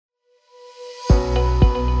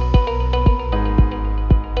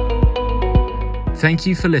Thank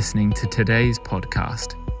you for listening to today's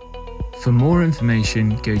podcast. For more information,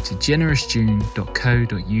 go to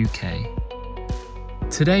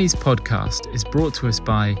generousjune.co.uk. Today's podcast is brought to us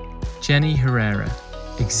by Jenny Herrera,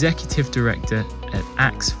 Executive Director at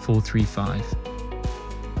Acts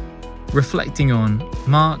 435. Reflecting on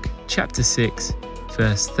Mark chapter 6,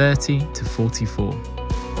 verse 30 to 44.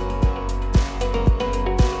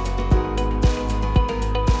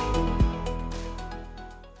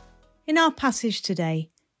 In our passage today,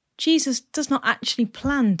 Jesus does not actually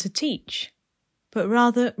plan to teach, but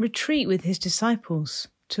rather retreat with his disciples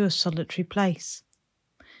to a solitary place.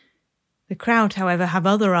 The crowd, however, have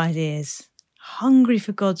other ideas. Hungry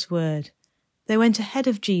for God's word, they went ahead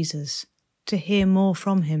of Jesus to hear more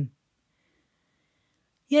from him.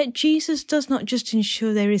 Yet Jesus does not just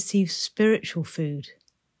ensure they receive spiritual food.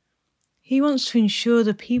 He wants to ensure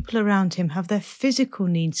the people around him have their physical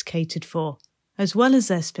needs catered for, as well as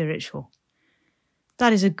their spiritual.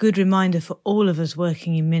 That is a good reminder for all of us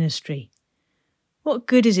working in ministry. What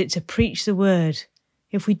good is it to preach the word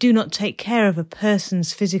if we do not take care of a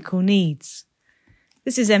person's physical needs?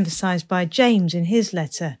 This is emphasised by James in his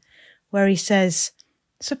letter, where he says,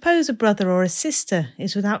 "Suppose a brother or a sister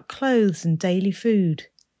is without clothes and daily food.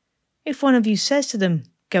 If one of you says to them,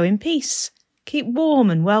 'Go in peace, keep warm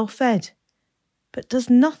and well fed,' but does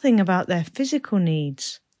nothing about their physical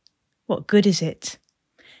needs, what good is it?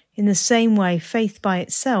 In the same way, faith by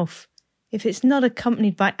itself, if it's not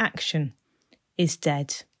accompanied by action, is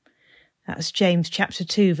dead." That's James chapter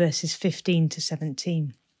 2, verses 15 to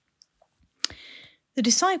 17. The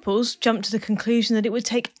disciples jumped to the conclusion that it would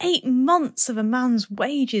take 8 months of a man's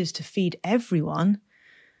wages to feed everyone.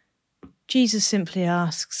 Jesus simply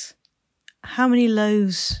asks, "How many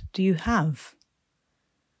loaves do you have?"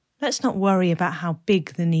 Let's not worry about how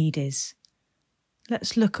big the need is.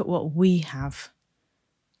 Let's look at what we have.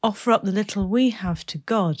 Offer up the little we have to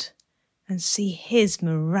God and see his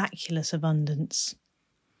miraculous abundance.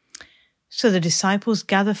 So the disciples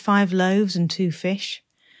gather 5 loaves and 2 fish.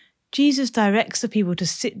 Jesus directs the people to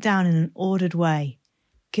sit down in an ordered way,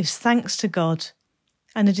 gives thanks to God,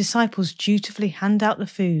 and the disciples dutifully hand out the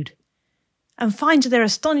food and find to their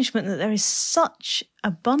astonishment that there is such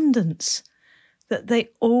abundance that they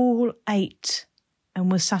all ate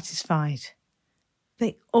and were satisfied.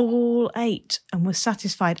 They all ate and were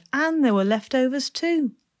satisfied, and there were leftovers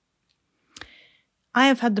too. I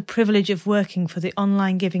have had the privilege of working for the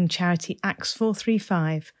online giving charity Acts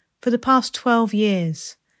 435 for the past 12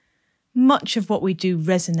 years. Much of what we do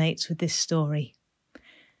resonates with this story.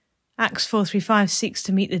 Acts 435 seeks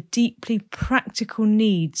to meet the deeply practical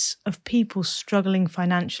needs of people struggling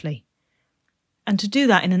financially, and to do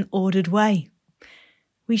that in an ordered way.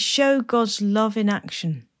 We show God's love in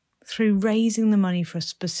action through raising the money for a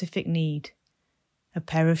specific need: a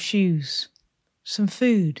pair of shoes, some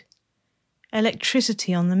food,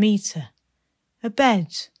 electricity on the meter, a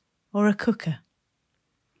bed or a cooker.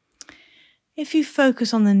 If you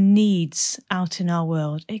focus on the needs out in our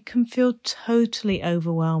world, it can feel totally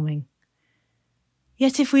overwhelming.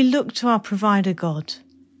 Yet if we look to our provider God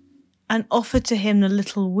and offer to him the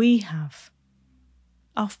little we have,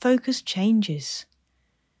 our focus changes.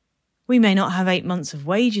 We may not have 8 months of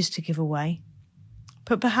wages to give away,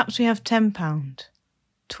 but perhaps we have £10,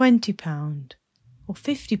 £20 or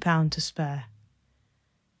 £50 to spare.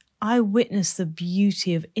 I witness the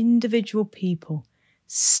beauty of individual people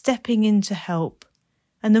stepping in to help,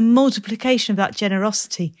 and the multiplication of that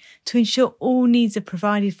generosity to ensure all needs are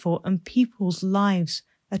provided for and people's lives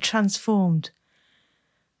are transformed.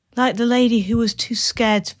 Like the lady who was too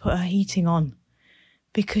scared to put her heating on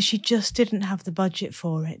because she just didn't have the budget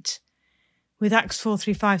for it. With Acts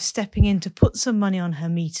 435 stepping in to put some money on her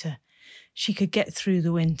meter, she could get through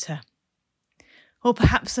the winter. Or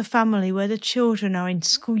perhaps the family where the children are in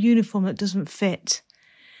school uniform that doesn't fit,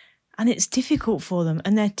 and it's difficult for them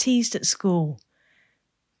and they're teased at school.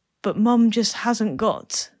 But mum just hasn't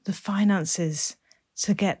got the finances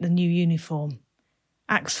to get the new uniform.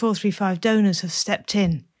 Acts 435 donors have stepped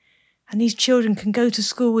in, and these children can go to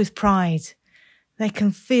school with pride. They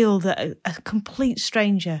can feel that a complete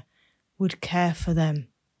stranger would care for them.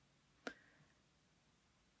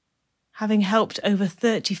 Having helped over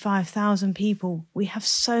 35,000 people, we have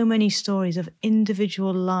so many stories of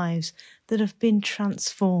individual lives that have been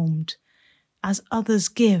transformed as others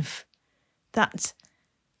give. That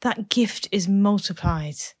gift is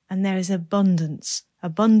multiplied, and there is abundance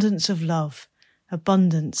of love,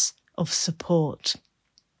 abundance of support.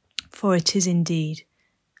 For it is indeed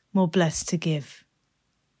more blessed to give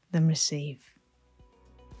than receive.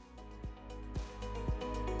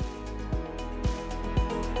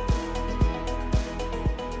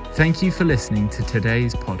 Thank you for listening to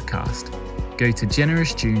today's podcast. Go to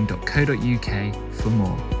generousjune.co.uk for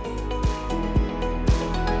more.